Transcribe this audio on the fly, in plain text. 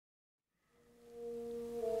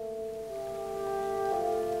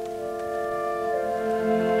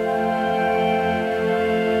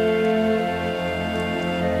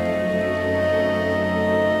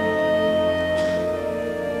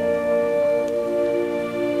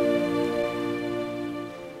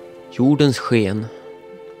Jordens sken,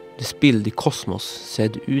 dess bild i kosmos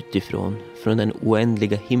sedd utifrån från den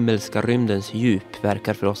oändliga himmelska rymdens djup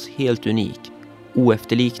verkar för oss helt unik,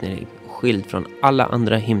 oefterliknelig och skild från alla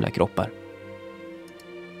andra himlakroppar.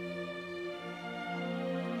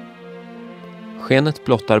 Skenet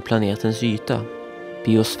blottar planetens yta,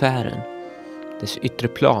 biosfären, dess yttre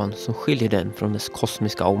plan som skiljer den från dess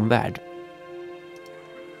kosmiska omvärld.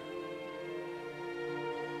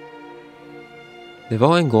 Det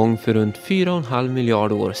var en gång för runt 4,5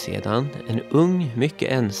 miljarder år sedan en ung,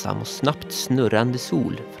 mycket ensam och snabbt snurrande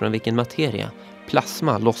sol från vilken materia,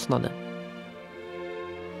 plasma, lossnade.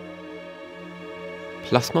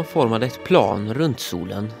 Plasman formade ett plan runt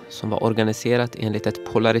solen som var organiserat enligt ett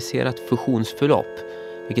polariserat fusionsförlopp,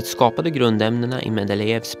 vilket skapade grundämnena i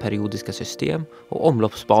Mendelejevs periodiska system och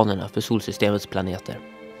omloppsbanorna för solsystemets planeter.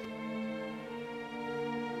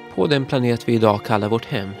 På den planet vi idag kallar vårt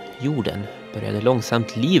hem, Jorden, började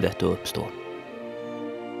långsamt livet att uppstå.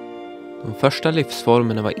 De första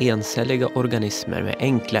livsformerna var encelliga organismer med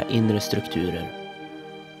enkla inre strukturer.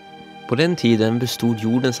 På den tiden bestod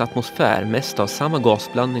jordens atmosfär mest av samma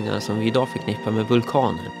gasblandningar som vi idag förknippar med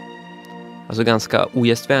vulkaner. Alltså ganska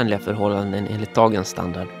ogästvänliga förhållanden enligt dagens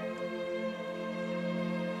standard.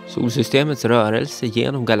 Solsystemets rörelse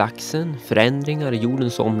genom galaxen, förändringar i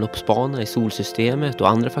jordens omloppsbana i solsystemet och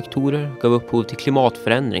andra faktorer gav upphov till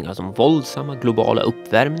klimatförändringar som våldsamma globala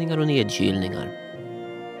uppvärmningar och nedkylningar.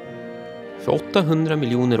 För 800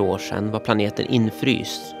 miljoner år sedan var planeten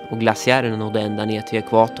infryst och glaciärerna nådde ända ner till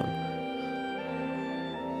ekvatorn.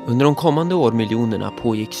 Under de kommande årmiljonerna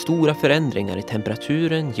pågick stora förändringar i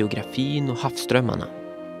temperaturen, geografin och havsströmmarna.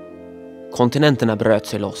 Kontinenterna bröt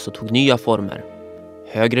sig loss och tog nya former.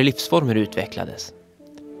 Högre livsformer utvecklades.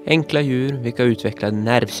 Enkla djur, vilka utvecklade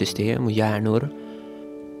nervsystem och hjärnor.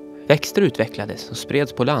 Växter utvecklades och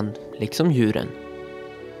spreds på land, liksom djuren.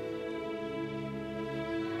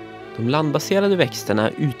 De landbaserade växterna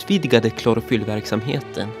utvidgade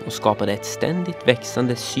klorofyllverksamheten och skapade ett ständigt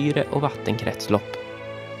växande syre- och vattenkretslopp.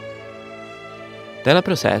 Denna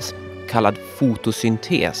process, kallad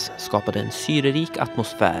fotosyntes, skapade en syrerik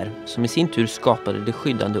atmosfär som i sin tur skapade det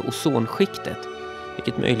skyddande ozonskiktet,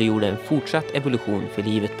 vilket möjliggjorde en fortsatt evolution för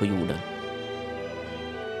livet på jorden.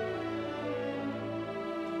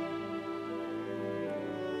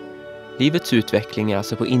 Livets utveckling är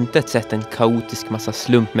alltså på intet sätt en kaotisk massa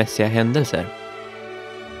slumpmässiga händelser.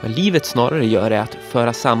 Vad livet snarare gör är att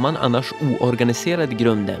föra samman annars oorganiserade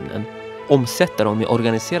grundämnen, omsätta dem i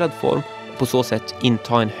organiserad form och på så sätt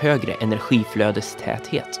inta en högre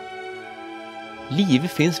energiflödestäthet. Liv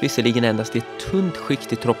finns visserligen endast i ett tunt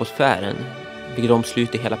skikt i troposfären, vilket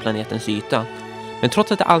omsluter hela planetens yta. Men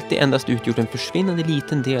trots att det alltid endast utgjort en försvinnande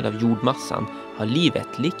liten del av jordmassan har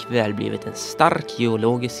livet likväl blivit en stark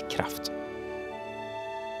geologisk kraft.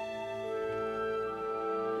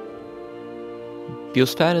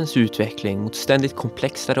 Biosfärens utveckling mot ständigt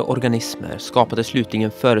komplexare organismer skapade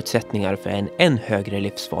slutligen förutsättningar för en än högre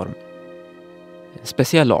livsform. En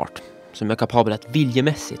speciell art som är kapabel att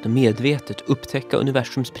viljemässigt och medvetet upptäcka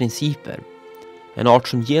universums principer. En art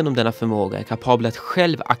som genom denna förmåga är kapabel att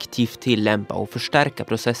själv aktivt tillämpa och förstärka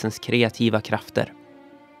processens kreativa krafter.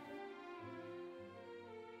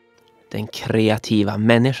 Den kreativa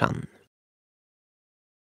människan.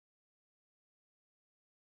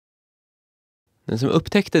 Den som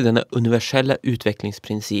upptäckte denna universella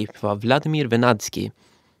utvecklingsprincip var Vladimir Vernadskij,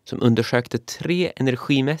 som undersökte 3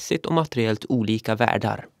 energimässigt och materiellt olika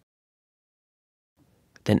världar.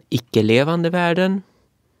 Den icke-levande världen,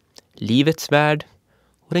 livets värld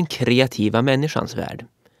och den kreativa människans värld.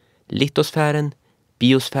 Litosfären,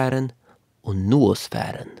 biosfären och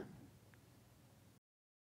noosfären.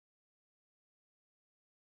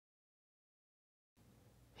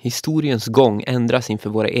 Historiens gång ändras inför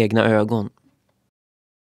våra egna ögon.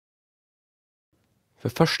 För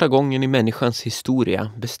första gången i människans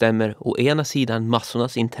historia bestämmer å ena sidan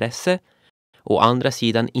massornas intresse och å andra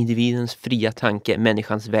sidan individens fria tanke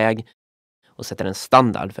människans väg och sätter en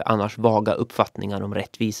standard för annars vaga uppfattningar om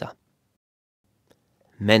rättvisa.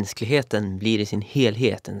 Mänskligheten blir i sin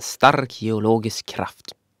helhet en stark geologisk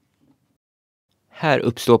kraft. Här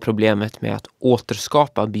uppstår problemet med att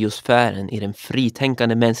återskapa biosfären i den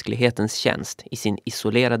fritänkande mänsklighetens tjänst i sin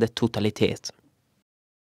isolerade totalitet.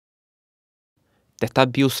 Detta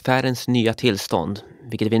biosfärens nya tillstånd,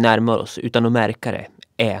 vilket vi närmar oss utan att märka det,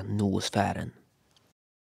 är noosfären.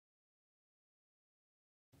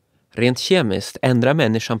 Rent kemiskt ändrar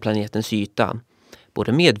människan planetens yta,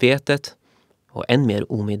 både medvetet och än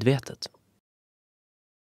mer omedvetet.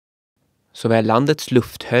 Såväl landets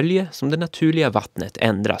lufthölje som det naturliga vattnet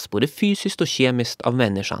ändras både fysiskt och kemiskt av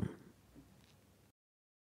människan.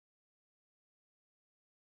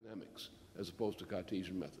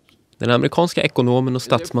 Den amerikanska ekonomen och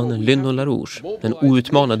statsmannen Lyndon LaRouche, den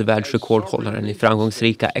outmanade världsrekordhållaren i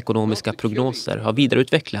framgångsrika ekonomiska prognoser, har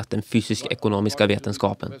vidareutvecklat den fysisk-ekonomiska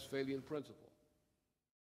vetenskapen.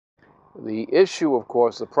 The issue, of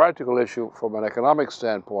course, the practical issue from an economic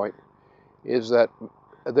standpoint is that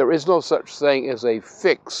there is no such thing as a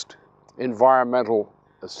fixed environmental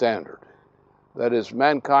standard. That is,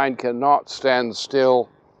 mankind cannot stand still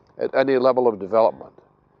at any level of development,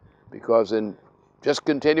 because in just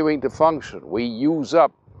continuing to function, we use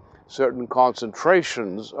up certain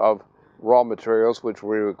concentrations of raw materials which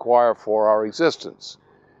we require for our existence.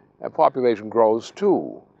 And population grows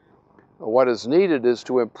too. What is needed is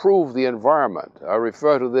to improve the environment. I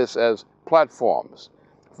refer to this as platforms.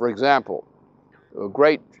 For example, a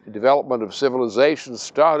great development of civilization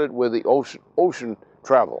started with the ocean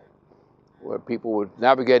travel, where people were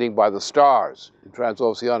navigating by the stars in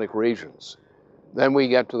transoceanic regions. Then we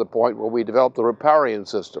get to the point where we developed the riparian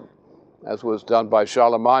system, as was done by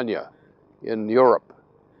Charlemagne in Europe,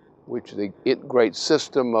 which is the great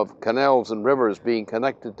system of canals and rivers being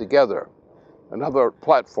connected together. Another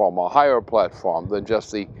platform, a higher platform than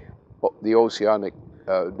just the oceanic,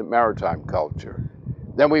 the maritime culture.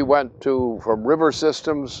 Then we went from river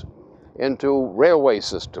systems into railway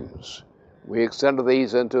systems. We extended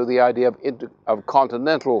these into the idea of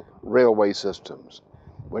continental railway systems.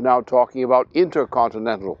 We're now talking about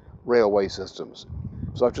intercontinental railway systems,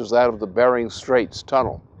 such as that of the Bering Straits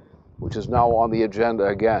Tunnel, which is now on the agenda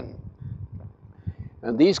again.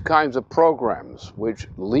 And these kinds of programs, which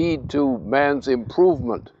lead to man's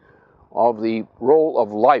improvement of the role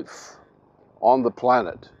of life on the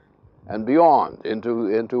planet and beyond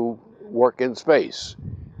into work in space,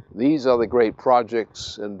 these are the great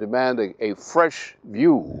projects and demand a fresh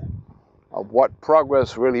view of what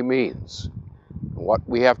progress really means, what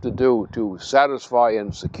we have to do to satisfy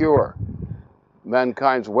and secure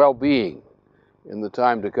mankind's well-being in the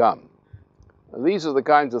time to come. And these are the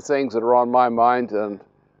kinds of things that are on my mind and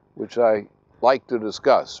which I like to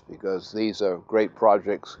discuss, because these are great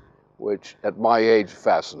projects which at my age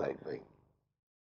fascinate me.